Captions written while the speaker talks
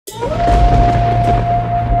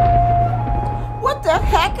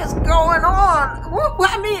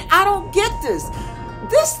don't get this.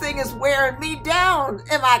 This thing is wearing me down.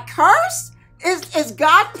 Am I cursed? Is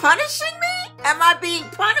God punishing me? Am I being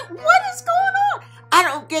punished? What is going on? I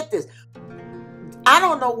don't get this. I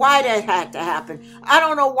don't know why that had to happen. I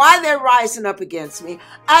don't know why they're rising up against me.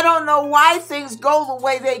 I don't know why things go the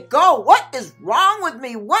way they go. What is wrong with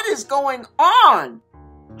me? What is going on?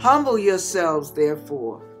 Humble yourselves,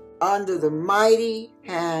 therefore, under the mighty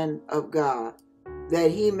hand of God,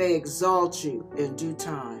 that he may exalt you in due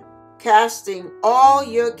time, casting all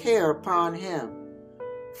your care upon him,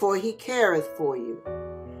 for he careth for you.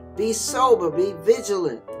 Be sober, be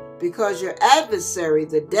vigilant, because your adversary,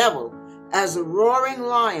 the devil, as a roaring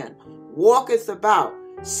lion, walketh about,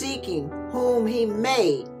 seeking whom he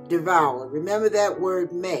may devour. Remember that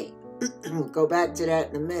word may. Go back to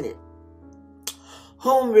that in a minute.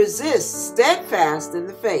 Whom resist steadfast in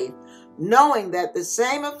the faith, knowing that the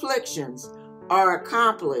same afflictions are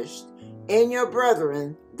accomplished in your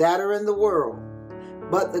brethren that are in the world.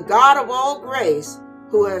 But the God of all grace,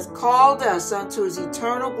 who has called us unto his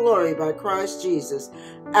eternal glory by Christ Jesus,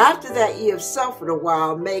 after that ye have suffered a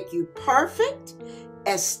while, make you perfect,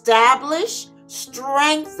 establish,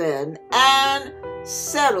 strengthen, and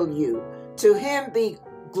settle you. To him be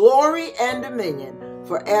glory and dominion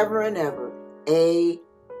forever and ever.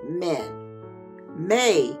 Amen.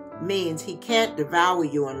 May means he can't devour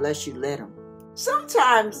you unless you let him.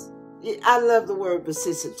 Sometimes, I love the word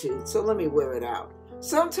vicissitude, so let me wear it out.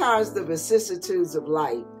 Sometimes the vicissitudes of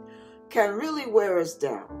life can really wear us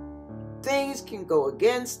down. Things can go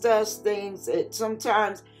against us.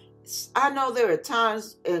 Sometimes, I know there are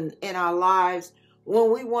times in our lives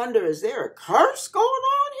when we wonder, is there a curse going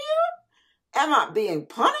on here? Am I being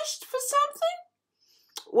punished for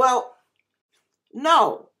something? Well,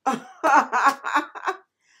 no.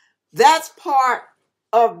 That's part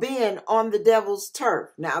of being on the devil's turf.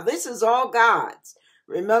 Now, this is all God's.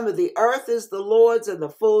 Remember, the earth is the Lord's and the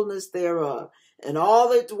fullness thereof, and all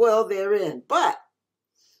that dwell therein. But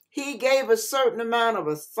he gave a certain amount of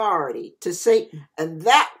authority to Satan, and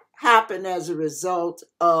that happened as a result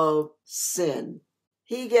of sin.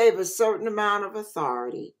 He gave a certain amount of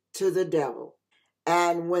authority to the devil.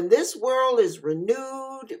 And when this world is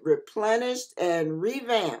renewed, replenished, and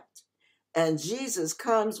revamped, and Jesus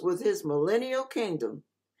comes with his millennial kingdom,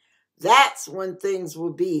 that's when things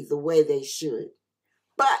will be the way they should.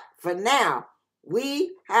 But for now,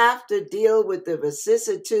 we have to deal with the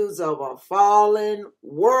vicissitudes of a fallen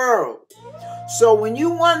world. So when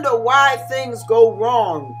you wonder why things go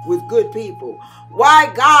wrong with good people,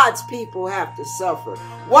 why God's people have to suffer,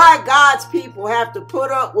 why God's people have to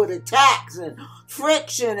put up with attacks and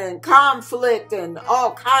friction and conflict and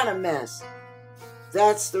all kind of mess,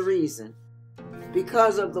 that's the reason.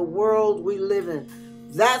 Because of the world we live in.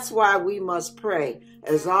 That's why we must pray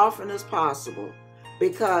as often as possible.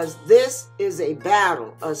 Because this is a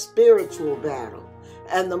battle, a spiritual battle.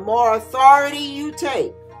 And the more authority you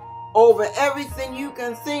take over everything you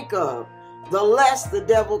can think of, the less the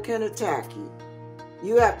devil can attack you.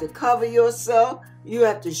 You have to cover yourself. You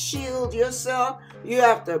have to shield yourself. You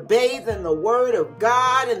have to bathe in the word of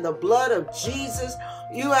God and the blood of Jesus.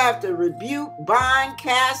 You have to rebuke, bind,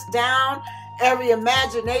 cast down every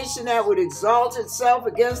imagination that would exalt itself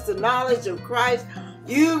against the knowledge of Christ.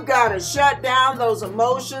 You've got to shut down those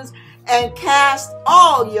emotions and cast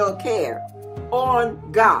all your care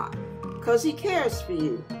on God, because he cares for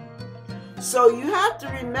you. So you have to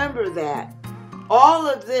remember that all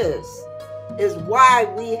of this is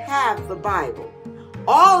why we have the Bible.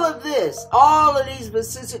 All of this, all of these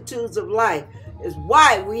vicissitudes of life is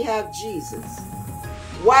why we have Jesus,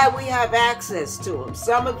 why we have access to him.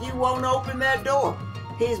 Some of you won't open that door.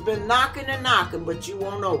 He's been knocking and knocking, but you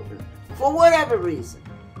won't open for whatever reason.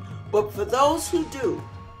 But for those who do,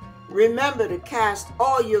 remember to cast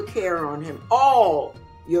all your care on him, all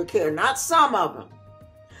your care, not some of them.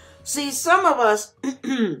 See, some of us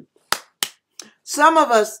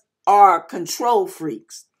are control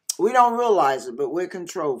freaks. We don't realize it, but we're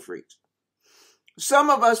control freaks.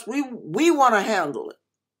 Some of us, we want to handle it.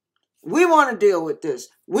 We want to deal with this.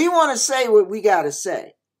 We want to say what we got to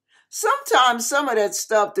say. Sometimes some of that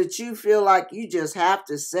stuff that you feel like you just have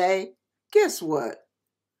to say, guess what?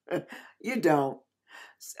 You don't.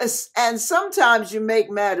 And sometimes you make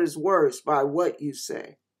matters worse by what you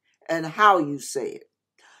say and how you say it.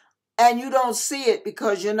 And you don't see it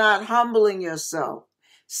because you're not humbling yourself,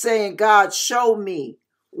 saying, God, show me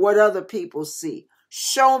what other people see.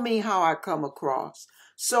 Show me how I come across.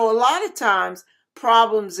 So a lot of times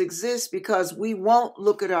problems exist because we won't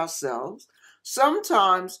look at ourselves.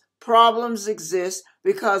 Sometimes problems exist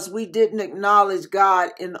because we didn't acknowledge God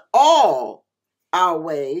in all our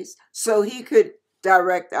ways so he could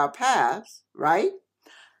direct our paths, right?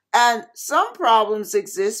 And some problems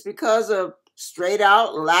exist because of straight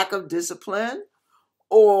out lack of discipline,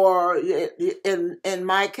 or in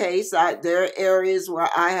my case, there are areas where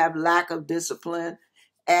I have lack of discipline,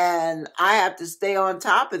 and I have to stay on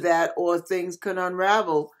top of that, or things can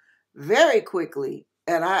unravel very quickly.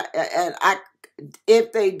 And I,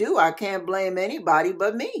 if they do, I can't blame anybody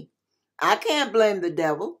but me. I can't blame the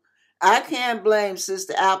devil. I can't blame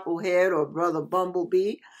Sister Applehead or Brother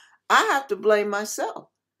Bumblebee. I have to blame myself.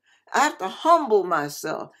 I have to humble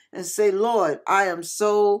myself and say, Lord, I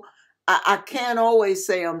can't always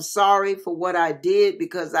say I'm sorry for what I did,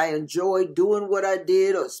 because I enjoyed doing what I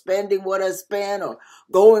did, or spending what I spent, or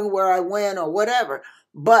going where I went, or whatever.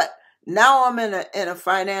 But now I'm in a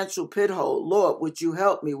financial pit hole. Lord, would you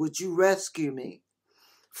help me? Would you rescue me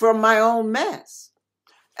from my own mess?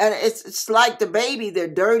 And it's like the baby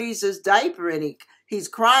that dirties his diaper, and he's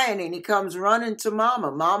crying, and he comes running to mama.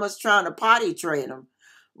 Mama's trying to potty train him,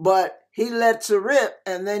 but he lets her rip,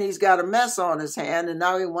 and then he's got a mess on his hand, and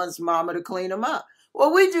now he wants mama to clean him up.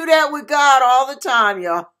 Well, we do that with God all the time,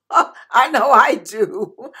 y'all. I know I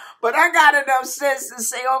do, but I got enough sense to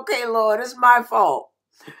say, okay, Lord, it's my fault.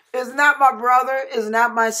 It's not my brother, it's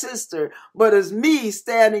not my sister, but it's me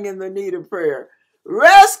standing in the need of prayer.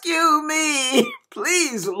 Rescue me,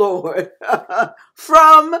 please, Lord,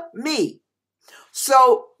 from me.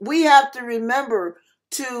 So we have to remember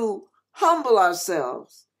to humble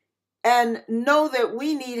ourselves and know that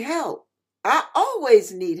we need help. I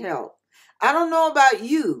always need help. I don't know about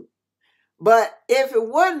you, but if it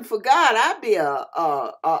wasn't for God, I'd be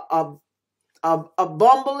a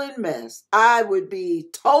bumbling mess. I would be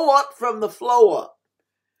toe up from the floor up.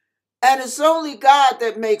 And it's only God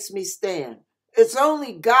that makes me stand. It's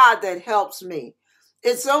only God that helps me.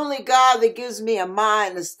 It's only God that gives me a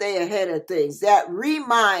mind to stay ahead of things, that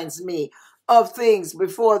reminds me of things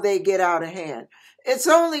before they get out of hand. It's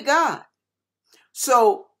only God.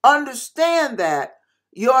 So understand that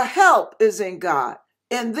your help is in God.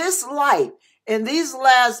 In this life, in these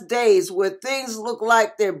last days where things look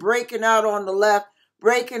like they're breaking out on the left,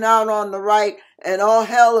 breaking out on the right, and all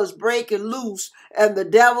hell is breaking loose, and the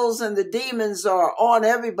devils and the demons are on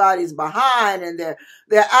everybody's behind, and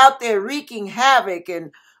they're out there wreaking havoc,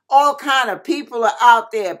 and all kind of people are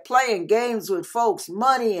out there playing games with folks'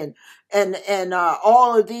 money, and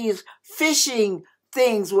all of these phishing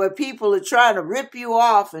things where people are trying to rip you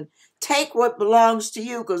off and take what belongs to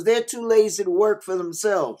you because they're too lazy to work for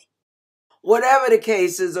themselves. Whatever the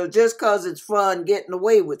case is, or just because it's fun getting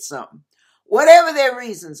away with something. Whatever their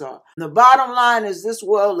reasons are. The bottom line is this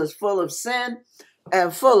world is full of sin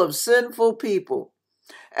and full of sinful people.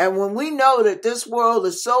 And when we know that this world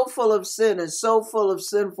is so full of sin and so full of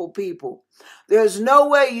sinful people, there's no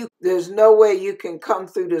way you can come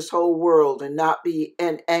through this whole world and not be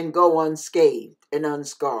and go unscathed and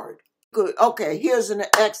unscarred. Good. Okay,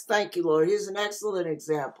 thank you, Lord. Here's an excellent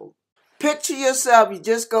example. Picture yourself, you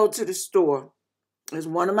just go to the store. It's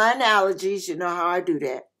one of my analogies, you know how I do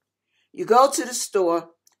that. You go to the store,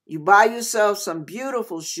 you buy yourself some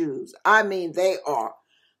beautiful shoes. I mean, they are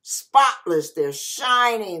spotless, they're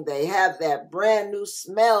shining, they have that brand new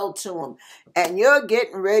smell to them, and you're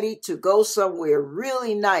getting ready to go somewhere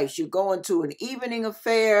really nice. You're going to an evening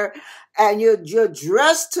affair, and you're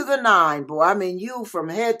dressed to the nine, boy. I mean, you from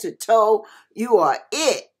head to toe, you are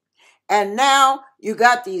it. And now you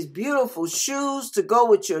got these beautiful shoes to go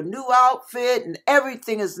with your new outfit, and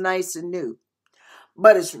everything is nice and new.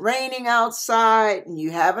 But it's raining outside, and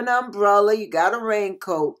you have an umbrella, you got a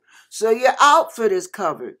raincoat, so your outfit is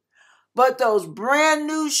covered. But those brand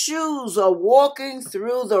new shoes are walking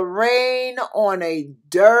through the rain on a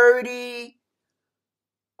dirty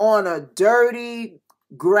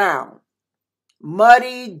ground.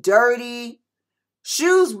 Muddy, dirty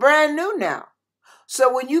shoes, brand new now.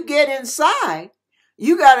 So when you get inside,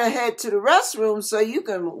 you got to head to the restroom so you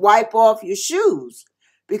can wipe off your shoes,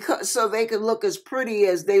 so they can look as pretty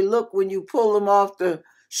as they look when you pull them off the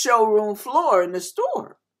showroom floor in the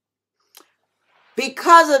store.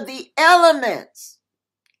 Because of the elements,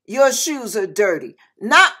 your shoes are dirty.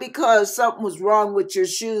 Not because something was wrong with your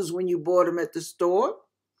shoes when you bought them at the store.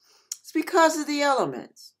 It's because of the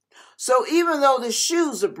elements. So even though the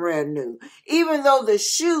shoes are brand new, even though the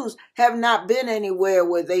shoes have not been anywhere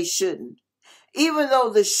where they shouldn't, even though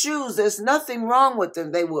the shoes, there's nothing wrong with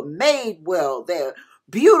them, they were made well, they're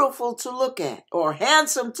beautiful to look at or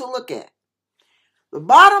handsome to look at. The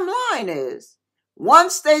bottom line is,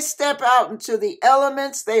 once they step out into the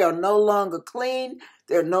elements, they are no longer clean,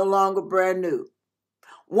 they're no longer brand new.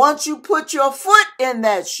 Once you put your foot in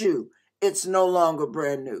that shoe, it's no longer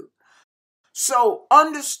brand new. So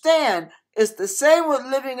understand It's the same with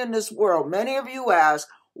living in this world. Many of you ask,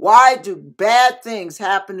 why do bad things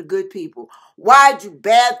happen to good people? Why do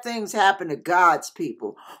bad things happen to God's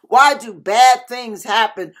people? Why do bad things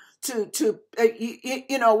happen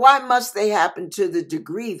why must they happen to the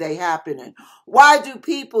degree they happen in? Why do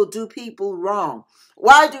people wrong?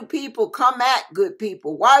 Why do people come at good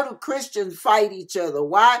people? Why do Christians fight each other?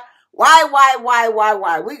 Why? We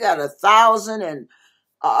got 1,000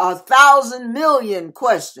 million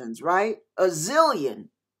questions, right? A zillion.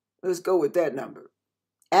 Let's go with that number.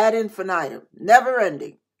 Ad infinitum, never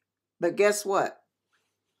ending. But guess what?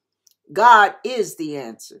 God is the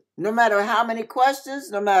answer. No matter how many questions,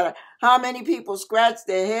 no matter how many people scratch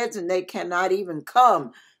their heads and they cannot even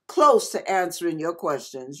come close to answering your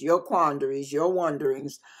questions, your quandaries, your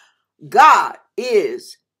wonderings, God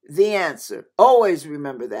is the answer. Always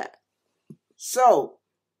remember that. So,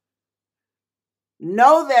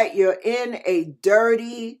 know that you're in a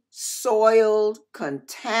dirty, soiled,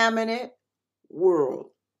 contaminant world.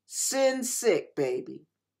 Sin sick, baby.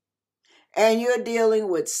 And you're dealing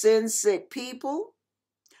with sin sick people.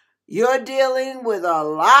 You're dealing with a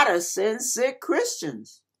lot of sin sick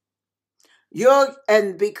Christians.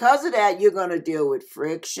 And because of that, you're going to deal with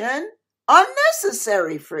friction,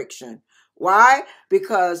 unnecessary friction. Why?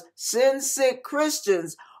 Because sin sick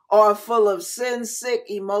Christians are full of sin sick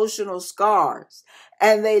emotional scars,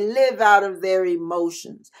 and they live out of their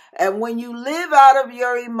emotions. And when you live out of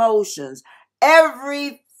your emotions,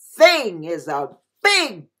 everything is a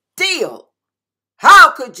big deal.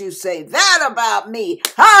 How could you say that about me?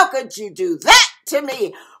 How could you do that to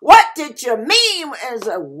me? What did you mean? As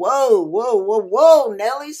a whoa,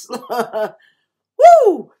 Nelly.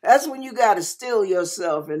 Woo! That's when you got to still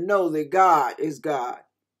yourself and know that God is God.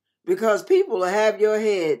 Because people will have your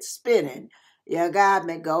head spinning. You got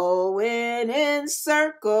me going in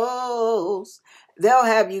circles. They'll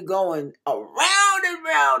have you going around and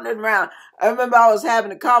round and round. I remember I was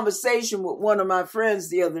having a conversation with one of my friends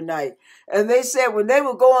the other night. And they said when they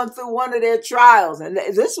were going through one of their trials, and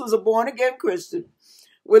this was a born-again Christian,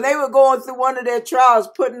 when they were going through one of their trials,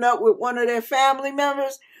 putting up with one of their family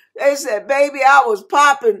members, they said, baby, I was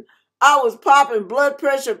popping blood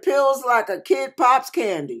pressure pills like a kid pops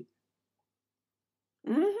candy.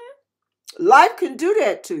 Life can do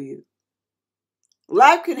that to you.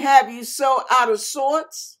 Life can have you so out of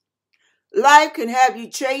sorts. Life can have you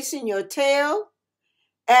chasing your tail,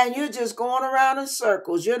 and you're just going around in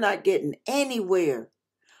circles. You're not getting anywhere.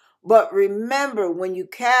 But remember, when you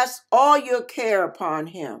cast all your care upon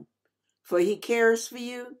him, for he cares for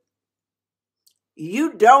you,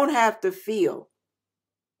 you don't have to feel.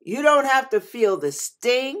 You don't have to feel the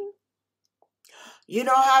sting. You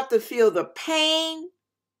don't have to feel the pain.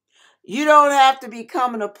 You don't have to be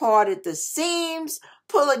coming apart at the seams,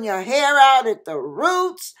 pulling your hair out at the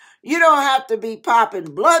roots. You don't have to be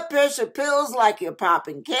popping blood pressure pills like you're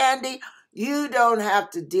popping candy. You don't have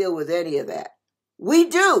to deal with any of that. We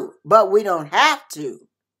do, but we don't have to.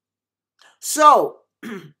 So,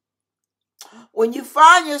 when you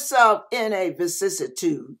find yourself in a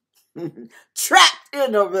vicissitude, trapped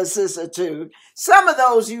in a vicissitude, some of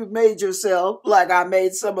those you've made yourself, like I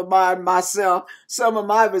made some of mine myself, some of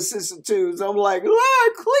my vicissitudes. I'm like,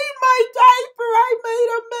 Lord, clean my diaper. I made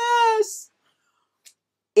a mess.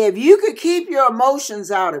 If you could keep your emotions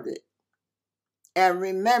out of it, and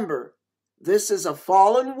remember, this is a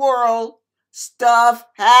fallen world, stuff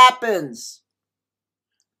happens.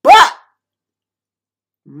 But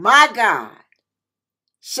my God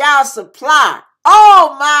shall supply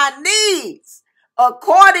all my needs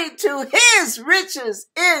according to his riches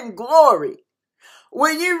in glory.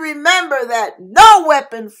 When you remember that no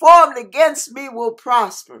weapon formed against me will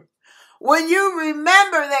prosper. When you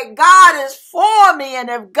remember that God is for me, and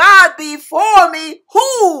if God be for me,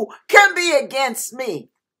 who can be against me?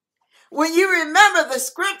 When you remember the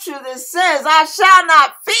scripture that says, I shall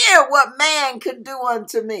not fear what man can do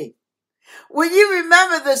unto me. When you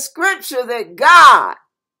remember the scripture that God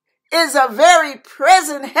is a very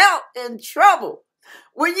present help in trouble.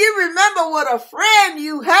 When you remember what a friend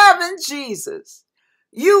you have in Jesus,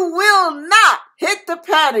 you will not hit the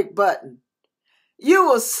panic button. You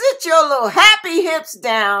will sit your little happy hips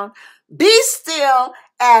down, be still,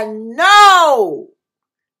 and know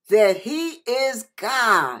that he is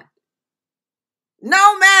God.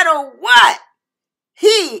 No matter what,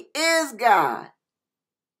 he is God.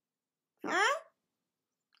 Huh?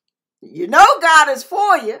 You know God is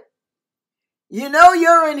for you. You know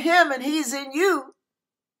you're in him and he's in you.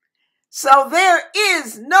 So there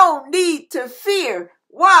is no need to fear.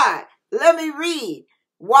 Why? Let me read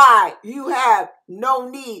why you have no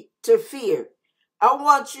need to fear. I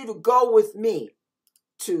want you to go with me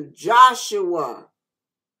to Joshua.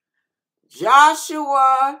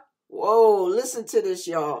 Joshua, whoa, listen to this,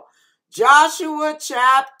 y'all. Joshua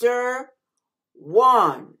chapter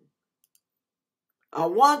 1. I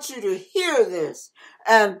want you to hear this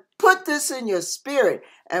and put this in your spirit.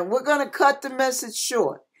 And we're going to cut the message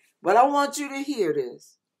short, but I want you to hear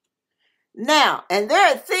this. Now, and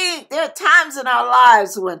there are times in our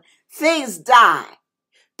lives when things die.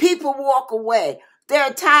 People walk away. There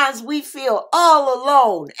are times we feel all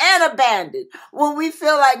alone and abandoned, when we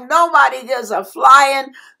feel like nobody gives a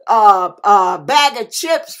flying bag of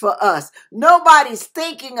chips for us. Nobody's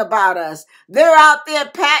thinking about us. They're out there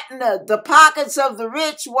patting the pockets of the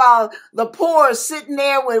rich while the poor are sitting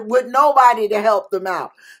there with nobody to help them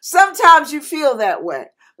out. Sometimes you feel that way.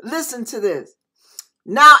 Listen to this.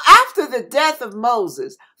 Now, after the death of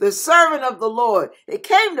Moses, the servant of the Lord, it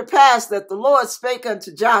came to pass that the Lord spake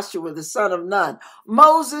unto Joshua, the son of Nun,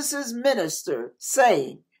 Moses' minister,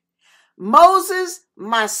 saying, Moses,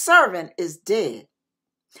 my servant, is dead.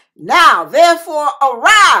 Now, therefore,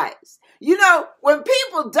 arise. You know, when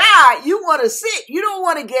people die, you want to sit. You don't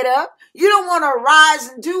want to get up. You don't want to rise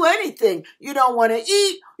and do anything. You don't want to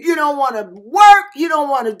eat. You don't want to work. You don't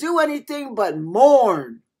want to do anything but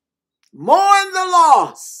mourn. Mourn the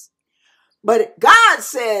loss. But God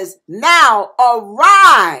says, now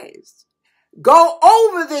arise, go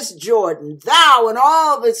over this Jordan, thou and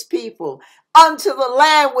all this people, unto the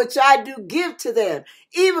land which I do give to them,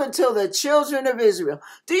 even to the children of Israel.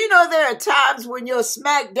 Do you know there are times when you're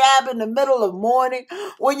smack dab in the middle of mourning,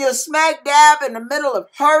 when you're smack dab in the middle of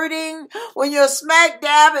hurting, when you're smack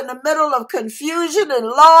dab in the middle of confusion and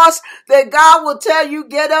loss, that God will tell you,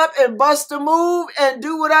 get up and bust a move and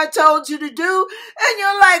do what I told you to do. And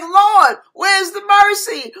you're like, Lord, where's the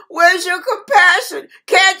mercy? Where's your compassion?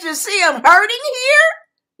 Can't you see I'm hurting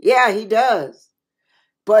here? Yeah, he does.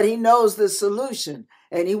 But he knows the solution,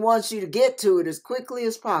 and he wants you to get to it as quickly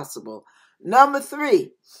as possible. Number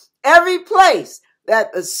 3, every place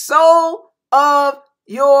that the sole of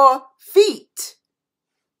your feet,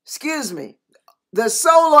 the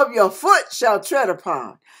sole of your foot shall tread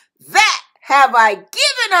upon, that have I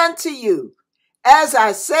given unto you, as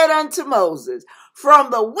I said unto Moses,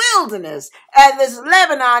 from the wilderness and this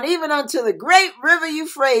Lebanon, even unto the great river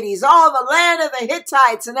Euphrates, all the land of the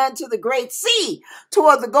Hittites, and unto the great sea,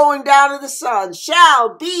 toward the going down of the sun,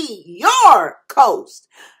 shall be your coast.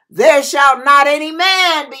 There shall not any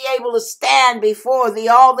man be able to stand before thee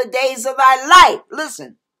all the days of thy life.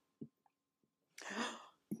 Listen,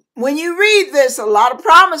 when you read this, a lot of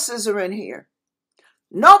promises are in here.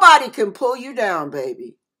 Nobody can pull you down,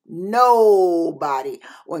 baby. Nobody.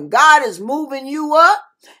 When God is moving you up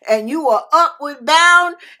and you are upward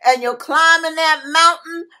bound and you're climbing that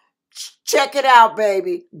mountain, check it out,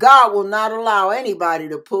 baby. God will not allow anybody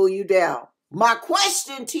to pull you down. My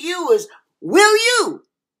question to you is, will you?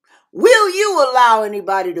 Will you allow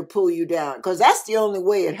anybody to pull you down? Because that's the only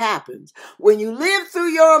way it happens. When you live through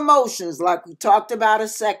your emotions, like we talked about a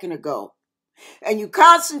second ago, and you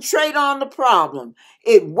concentrate on the problem,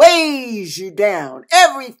 it weighs you down.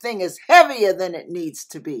 Everything is heavier than it needs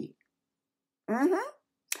to be. And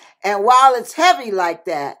while it's heavy like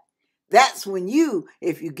that, that's when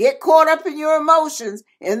if you get caught up in your emotions,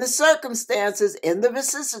 in the circumstances, in the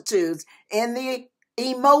vicissitudes, in the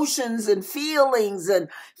emotions and feelings and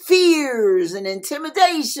fears and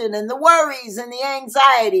intimidation and the worries and the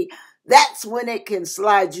anxiety, that's when it can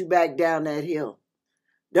slide you back down that hill.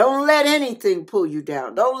 Don't let anything pull you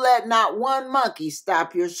down. Don't let not one monkey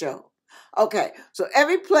stop your show. Okay, so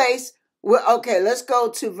every place, let's go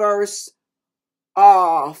to verse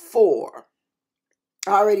 4.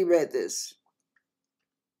 I already read this.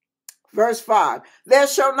 Verse 5. There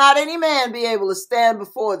shall not any man be able to stand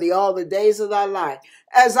before thee all the days of thy life.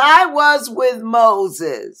 As I was with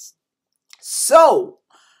Moses, so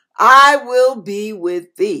I will be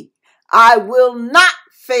with thee. I will not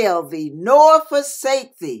fail thee, nor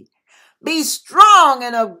forsake thee. Be strong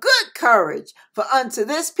and of good courage, for unto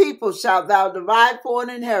this people shalt thou divide for an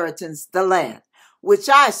inheritance the land, which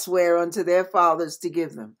I swear unto their fathers to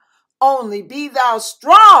give them. Only be thou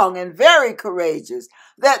strong and very courageous,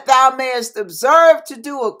 that thou mayest observe to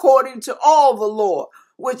do according to all the law,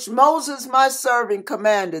 which Moses my servant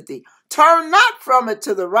commanded thee. Turn not from it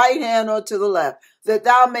to the right hand or to the left, that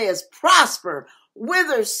thou mayest prosper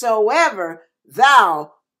whithersoever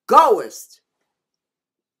thou goest.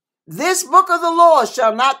 This book of the law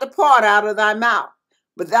shall not depart out of thy mouth,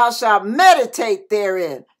 but thou shalt meditate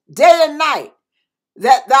therein day and night,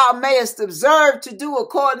 that thou mayest observe to do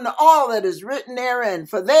according to all that is written therein.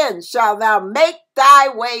 For then shalt thou make thy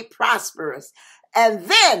way prosperous, and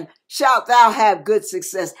then shalt thou have good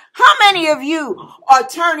success. How many of you are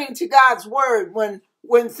turning to God's word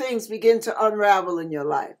when things begin to unravel in your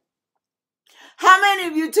life? How many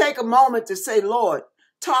of you take a moment to say, Lord,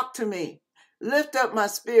 talk to me, lift up my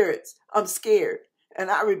spirits, I'm scared. And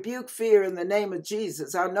I rebuke fear in the name of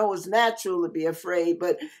Jesus. I know it's natural to be afraid,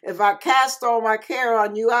 but if I cast all my care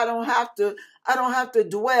on you, I don't have to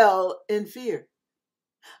dwell in fear.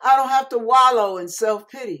 I don't have to wallow in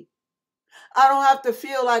self-pity. I don't have to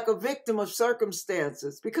feel like a victim of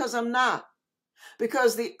circumstances, because I'm not.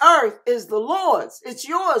 Because the earth is the Lord's. It's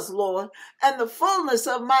yours, Lord, and the fullness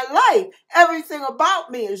of my life. Everything about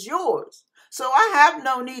me is yours. So I have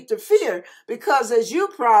no need to fear, because as you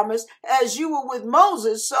promised, as you were with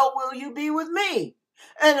Moses, so will you be with me.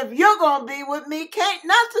 And if you're going to be with me, can't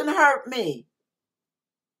nothing hurt me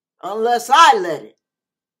unless I let it.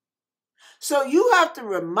 So you have to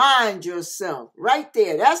remind yourself right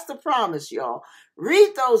there. That's the promise, y'all. Read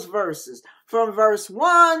those verses from verse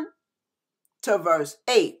 1 to verse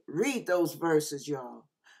 8. Read those verses, y'all.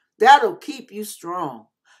 That'll keep you strong.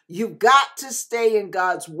 You've got to stay in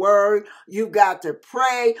God's word. You've got to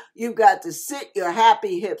pray. You've got to sit your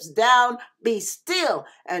happy hips down, be still,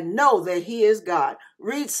 and know that he is God.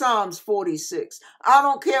 Read Psalms 46. I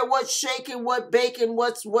don't care what's shaking, what baking,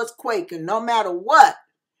 what's quaking. No matter what,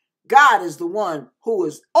 God is the one who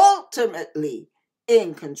is ultimately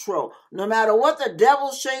in control. No matter what the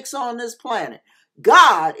devil shakes on this planet,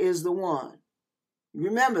 God is the one.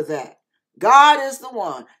 Remember that. God is the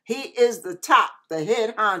one. He is the top, the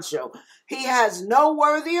head honcho. He has no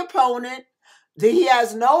worthy opponent. He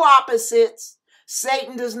has no opposites.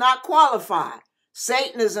 Satan does not qualify.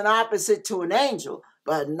 Satan is an opposite to an angel,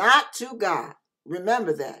 but not to God.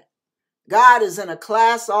 Remember that. God is in a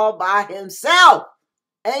class all by himself.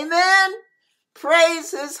 Amen.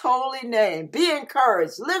 Praise his holy name. Be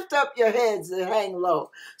encouraged. Lift up your heads and hang low.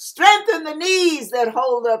 Strengthen the knees that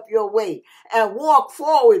hold up your weight and walk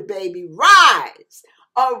forward, baby. Rise.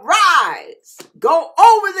 Arise. Go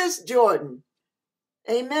over this Jordan.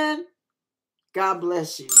 Amen. God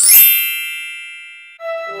bless you.